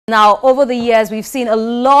Now, over the years, we've seen a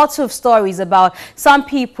lot of stories about some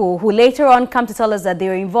people who later on come to tell us that they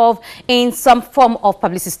were involved in some form of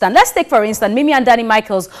publicity stunt. Let's take, for instance, Mimi and Danny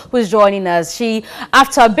Michaels, who's joining us. She,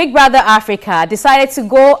 after Big Brother Africa, decided to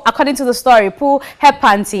go, according to the story, pull her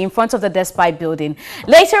panty in front of the Despite building.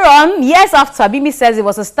 Later on, years after, Mimi says it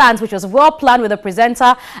was a stunt which was well planned with a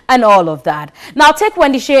presenter and all of that. Now, take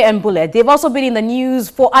Wendy Shea and Bullet. They've also been in the news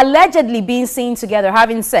for allegedly being seen together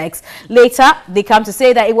having sex. Later, they come to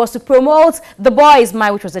say that it was to promote The Boy Is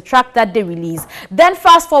Mine, which was a track that they released. Then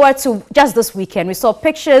fast forward to just this weekend, we saw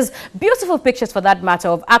pictures, beautiful pictures for that matter,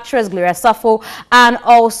 of actress Gloria Sappho and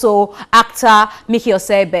also actor Mickey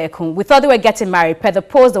Osei-Bekun. We thought they were getting married. Per the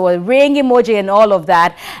post, there was a ring emoji and all of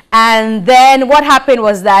that. And then what happened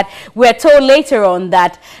was that we're told later on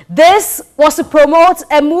that this was to promote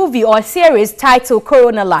a movie or a series titled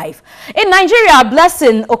Corona Life. In Nigeria,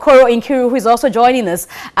 Blessing Okoro Nkiru, who is also joining us,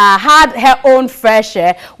 had her own fresh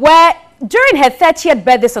air, where during her 30th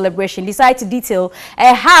birthday celebration, decided to detail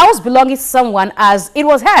a house belonging to someone as it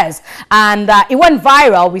was hers. And it went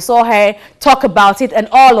viral. We saw her talk about it and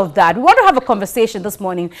all of that. We want to have a conversation this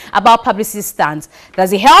morning about publicity stunts.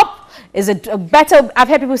 Does it help? Is it better? I've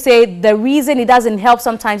heard people say the reason it doesn't help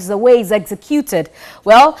sometimes is the way it's executed.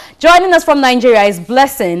 Well, joining us from Nigeria is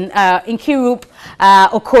Blessing Nkiru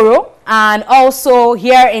Okoro. And also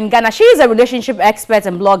here in Ghana, she is a relationship expert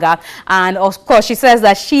and blogger. And of course, she says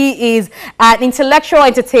that she is an intellectual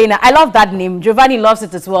entertainer. I love that name. Giovanni loves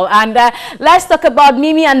it as well. And let's talk about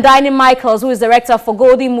Mimi and Danny Michaels, who is director for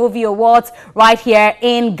Golden Movie Awards right here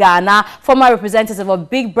in Ghana, former representative of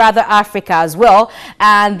Big Brother Africa as well.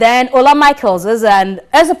 And then Ola Michaels is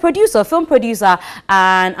as a producer, film producer,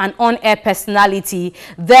 and an on-air personality.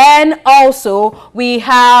 Then also we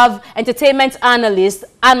have entertainment analyst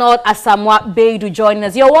Arnold Asamoah Beidu joining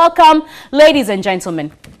us. You're welcome, ladies and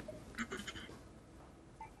gentlemen.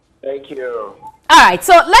 Thank you. All right,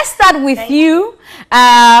 so let's start with you,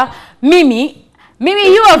 Mimi.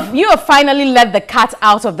 Mimi, you have finally let the cat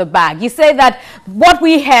out of the bag. You say that what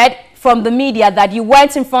we heard from the media, that you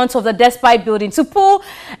went in front of the Despite building to pull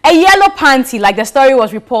a yellow panty, like the story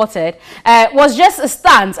was reported, was just a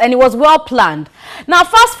stunt and it was well planned. Now,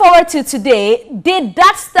 fast forward to today, did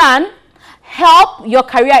that stunt help your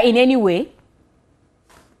career in any way?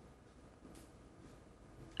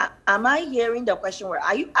 Am I hearing the question where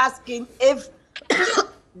are you asking if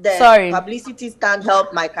the publicity stunt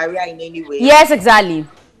helped my career in any way? Yes, exactly.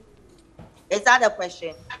 Is that the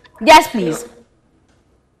question? Yes, please.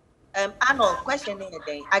 Arnold, questioning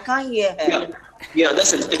again. I can't hear her. Yeah,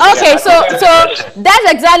 that's it. Okay, so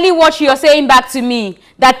that's exactly what you're saying back to me.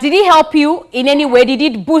 That did it help you in any way? Did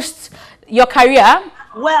it boost your career?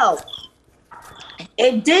 Well,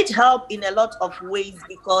 it did help in a lot of ways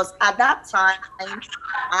because at that time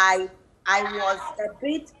I was a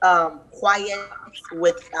bit quiet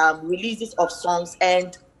with releases of songs,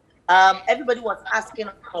 and everybody was asking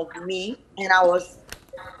of me, and I was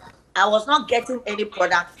not getting any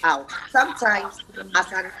product out. Sometimes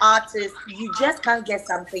as an artist, you just can't get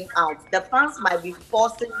something out. The fans might be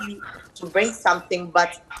forcing you to bring something,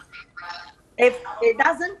 but if it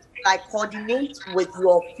doesn't like coordinate with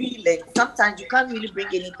your feelings, sometimes you can't really bring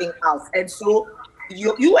anything out. And so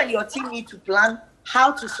you and your team need to plan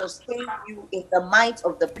how to sustain you in the minds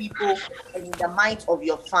of the people and in the minds of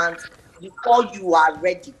your fans before you are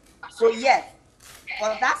ready. So yes,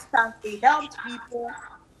 for that stunt, it helped people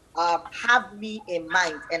have me in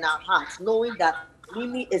mind and our hearts, knowing that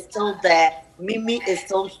Mimi is still there, Mimi is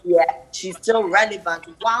still here, she's still relevant,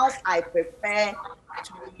 whilst I prepare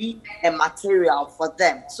to release a material for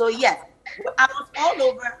them. So yes, I was all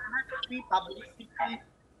over. I had free publicity.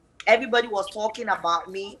 Everybody was talking about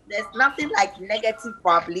me. There's nothing like negative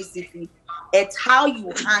publicity. It's how you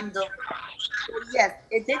handle. So yes,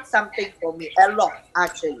 it did something for me. A lot,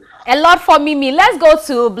 actually. A lot for Mimi. Let's go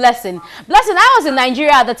to Blessing. Blessing, I was in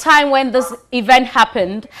Nigeria at the time when this event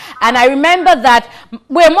happened. And I remember that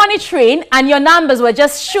we're monitoring and your numbers were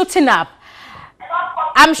just shooting up.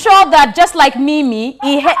 I'm sure that just like Mimi,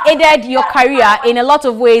 it aided your career in a lot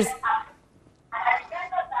of ways.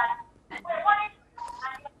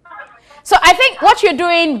 So I think what you're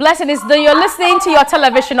doing, Blessing, is that you're listening to your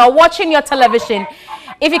television or watching your television.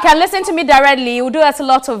 If you can listen to me directly, it will do us a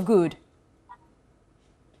lot of good.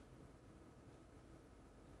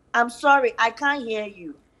 I'm sorry, I can't hear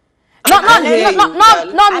you. Not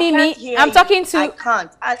Mimi. I'm talking to... I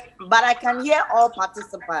can't, but I can hear all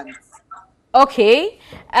participants. Okay.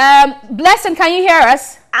 Blessing, can you hear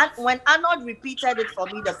us? And when Arnold repeated it for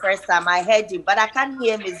me the first time, I heard him, but I can't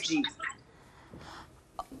hear Miss G.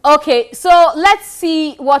 Okay, so let's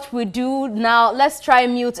see what we do now. Let's try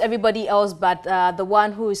and mute everybody else but the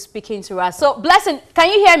one who is speaking to us. So, Blessing, can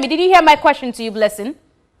you hear me? Did you hear my question to you, Blessing?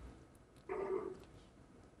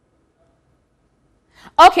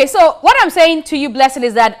 Okay, so what I'm saying to you, Blessing,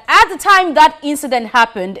 is that at the time that incident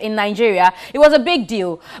happened in Nigeria, it was a big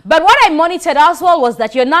deal. But what I monitored as well was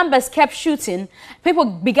that your numbers kept shooting. People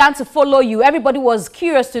began to follow you. Everybody was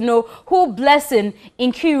curious to know who Blessing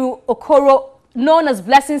Nkiru Okoro, known as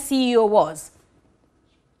Blessing CEO, was.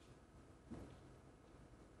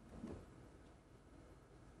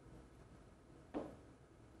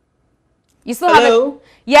 You still Hello? have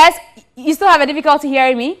yes, you still have a difficulty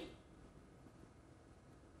hearing me?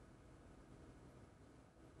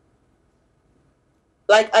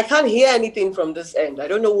 Like, I can't hear anything from this end. I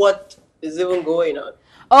don't know what is even going on.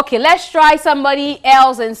 Okay, let's try somebody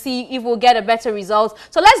else and see if we'll get a better result.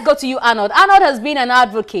 So let's go to you, Arnold. Arnold has been an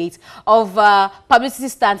advocate of publicity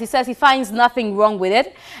stunts. He says he finds nothing wrong with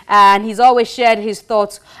it, and he's always shared his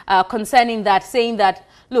thoughts concerning that, saying that,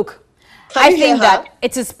 look, I think that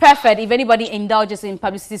it is perfect if anybody indulges in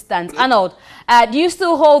publicity stunts. Arnold, do you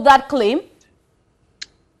still hold that claim?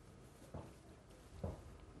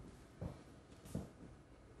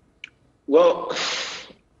 Well,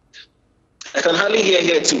 I can hardly hear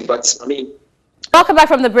here too, but I mean... Welcome back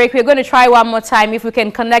from the break. We're going to try one more time if we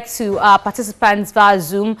can connect to our participants via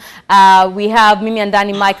Zoom. We have Mimi and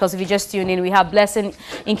Danny Michaels, if you just tune in. We have Blessing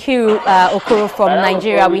Nkiru Okoro from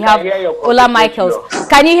Nigeria. We have Ola Michaels.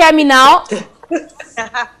 Can you hear me now?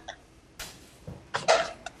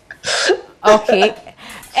 Okay.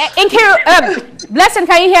 Nkiru, Blessing,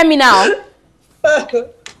 can you hear me now?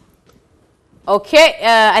 Okay,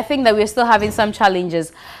 I think that we're still having some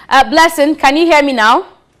challenges. Blessing, can you hear me now?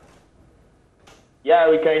 Yeah,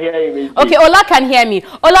 we can hear you. Okay, Ola can hear me.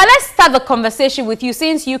 Ola, let's start the conversation with you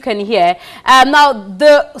since you can hear. Now,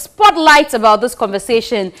 the spotlight about this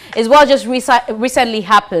conversation is what just recently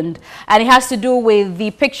happened. And it has to do with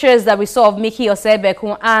the pictures that we saw of Mickey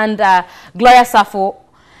Osebeku and Gloria Safo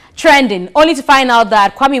trending, only to find out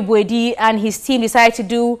that Kwame Buedi and his team decided to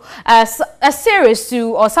do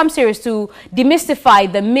some series to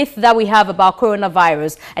demystify the myth that we have about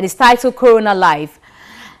coronavirus, and it's titled Corona Live.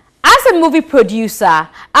 As a movie producer,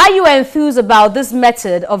 are you enthused about this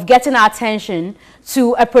method of getting our attention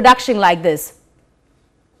to a production like this?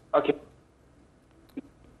 Okay.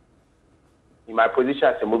 In my position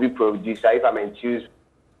as a movie producer, if I'm enthused,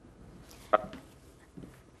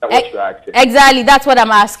 that's what you're asking. Exactly, that's what I'm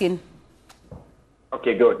asking.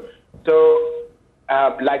 Okay, good. So,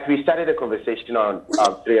 like we started a conversation on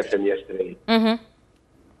 3FM yesterday.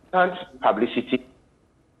 Publicity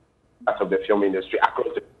part of the film industry across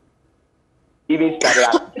the even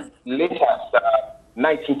started as late as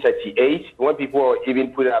 1938 when people were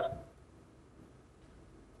even put up